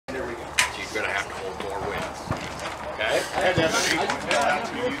you're going to have to hold more wind. Okay? I had to have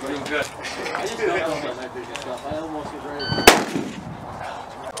Doing good. I just don't know about that vision stuff. I almost get ready.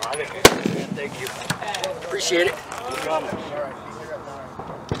 Thank you. Appreciate it.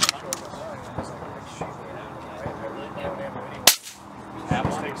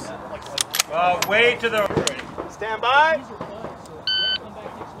 Way to the... Stand by.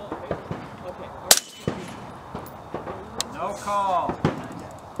 No call.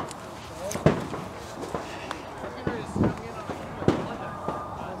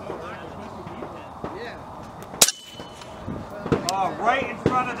 Right in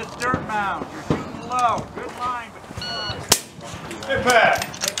front of the dirt mound. You're shooting low. Good line, but impact.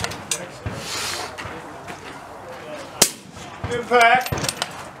 Impact.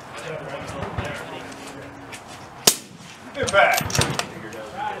 Impact.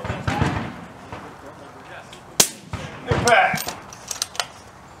 Impact.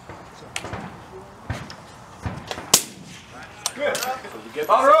 Good.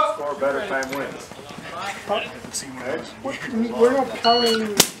 Power up. Score better, time wins. We're not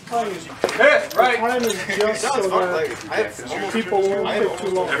counting time. Hit, right. Time is just so that people won't take too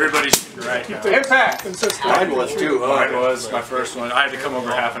long. Everybody's right. Keep Now. it Impact. consistent. Mine was too. Mine was my first one. I had to come over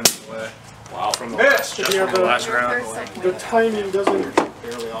half an hour away. Wow. From the last, just Yeah, from the last round. The timing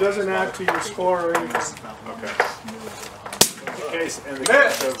doesn't add to your score or anything. Okay. In the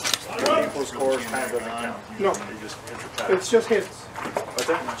case of equal scores, time doesn't count. No, You just intercut. it's just hits. What's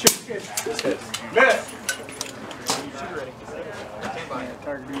that? Just hits. Just hits. Miss.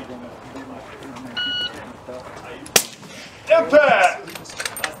 Impact.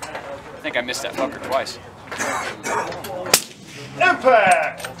 I think I missed that fucker twice.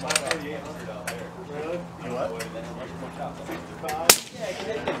 Impact.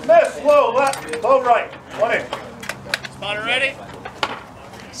 Miss. Low left. Low right. 1 inch. Spotter ready?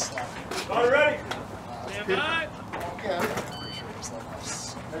 Spotter ready.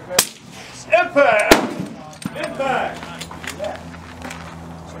 Stand by. Impact. Impact.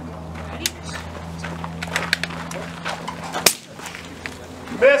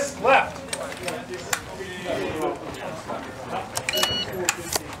 Miss left.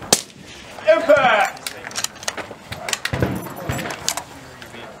 Impact.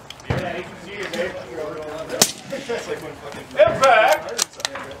 Impact.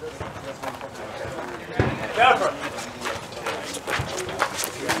 Jennifer.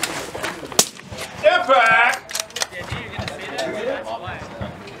 Impact.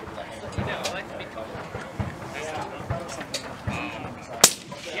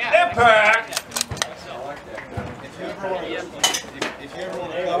 Impact.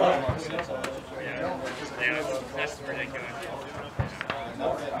 That's ridiculous.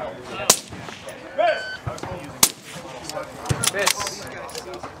 Miss.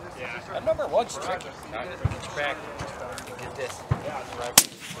 That number one's tricky. Get your back. Get this.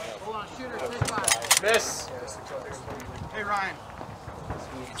 Hold on, shooter, take five. Miss. Hey, Ryan.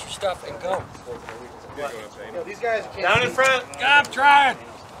 Get your stuff and go. Yo, these guys can't Down in see. front. I'm trying.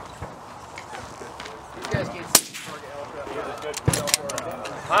 These guys can't see.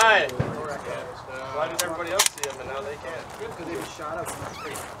 Hi. Why did everybody else see them and now they can't? Good, because they were shot up.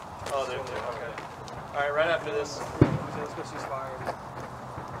 Oh, they're okay. All right, right after this. So let's go see fire.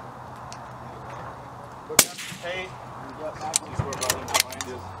 Hey.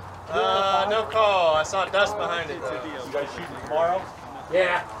 No call. I saw dust behind it though. You guys shooting tomorrow?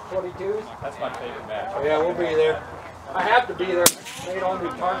 Yeah, 22s. That's my favorite match. Yeah, we'll be there. I have to be there. Made all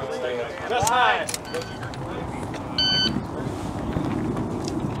new targets. Just high.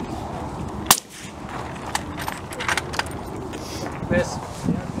 Miss.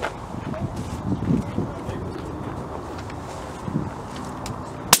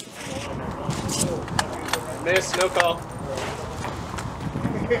 Miss, no call. How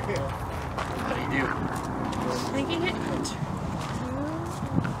do you do? I think he hit two.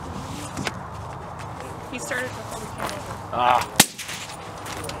 He started before we came over. Ah.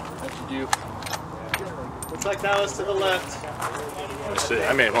 How'd you do? Looks like that was to the left. Let's see.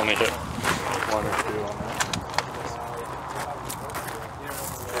 I may have only hit 1 or 2 on that.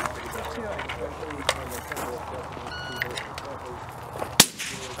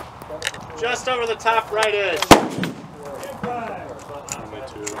 Just over the top right edge. Only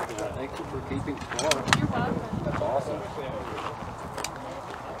 2. Thank you for keeping score. You're welcome. That's awesome.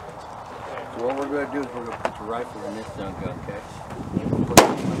 So what we're going to do is we're going to put the rifle in this dunga, okay? Put it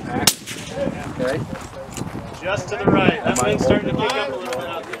in the pack. Okay? Just to the right. That wind's starting to pick up a little bit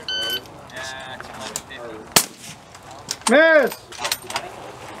out there. Miss!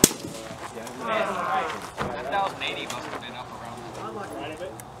 1080 must have been up around.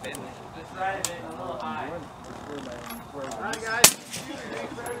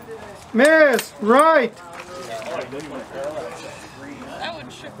 Miss, right. That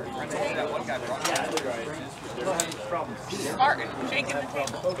would ship Martin, shaking the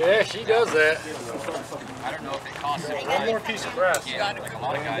table. Yeah, she does that. I don't know if it costs it. One more piece of grass. Yeah, like a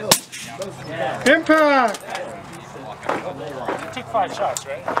lot of guys. Impact. You took 5 shots,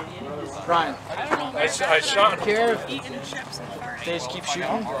 right? Brian, I don't know. I shot. care if Eating chips and farting. they just keep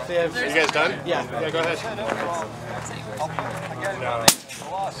shooting? If they have, You guys done? yeah. Yeah, go ahead.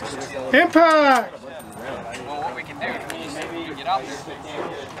 Impact. Well, what we can do is we get out there,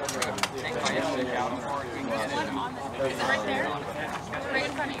 take my stick out before we can get One it. on the, is it right there? Right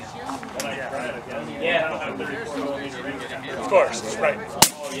in front of you. Of course, right.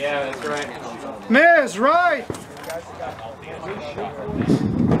 Yeah, that's right. Miss, right.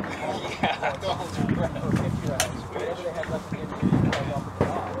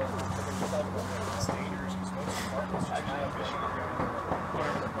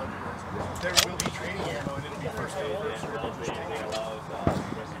 There will be training ammo and it'll be first aid.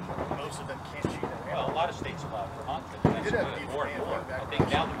 Most of them can't shoot that ammo. Well, a lot of states allow for hunt. We did have beautiful ammo back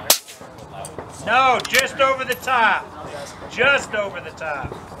then. No, just over the top. Just over the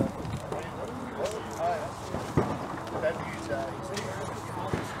top. That dude's he's every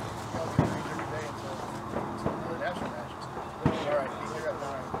day until the national matches. All right, he's here at 9.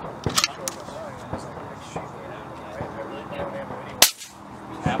 Show up at 9. And it's like, shoot, I have really no ammo anyway.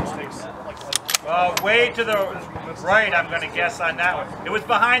 Way to the right, I'm going to guess on that one. It was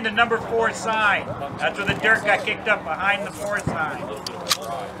behind the number 4 sign. That's where the dirt got kicked up, behind the 4 sign.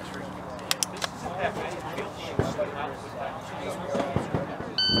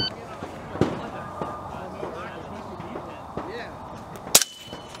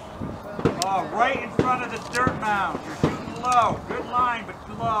 Oh, right in front of the dirt mound. You're shooting low. Good line, but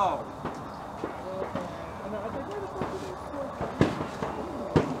too low.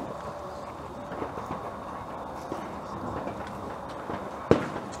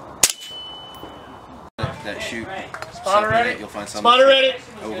 That shoot. Spotter ready? You'll find some Spotter ready?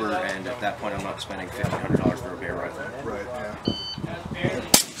 over, and at that point, I'm not spending $1,500 for a bear rifle. Right, yeah.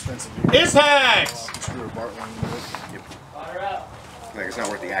 Expensive. Impact! Screw a Bartling with it. Like, it's not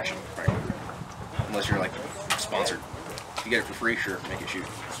worth the action, right? Unless you're like sponsored. If you get it for free, sure, make it shoot.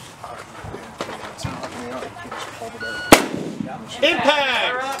 It's not like me out. You can't just hold it out.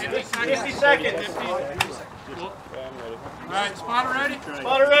 Impact! 50 seconds. All right, spotter ready?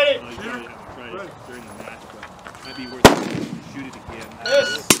 Spotter ready? During the match, but might be worth it to shoot it again.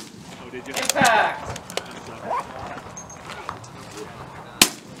 This. Oh, did you? Impact!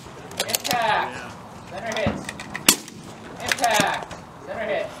 Impact! Center hits. Impact! Center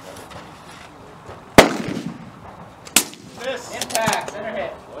hit. This. Impact! Center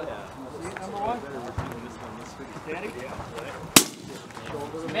hit. Number 1.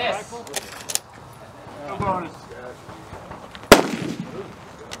 Miss. No bonus.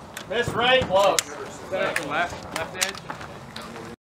 Miss right. Close. Left edge.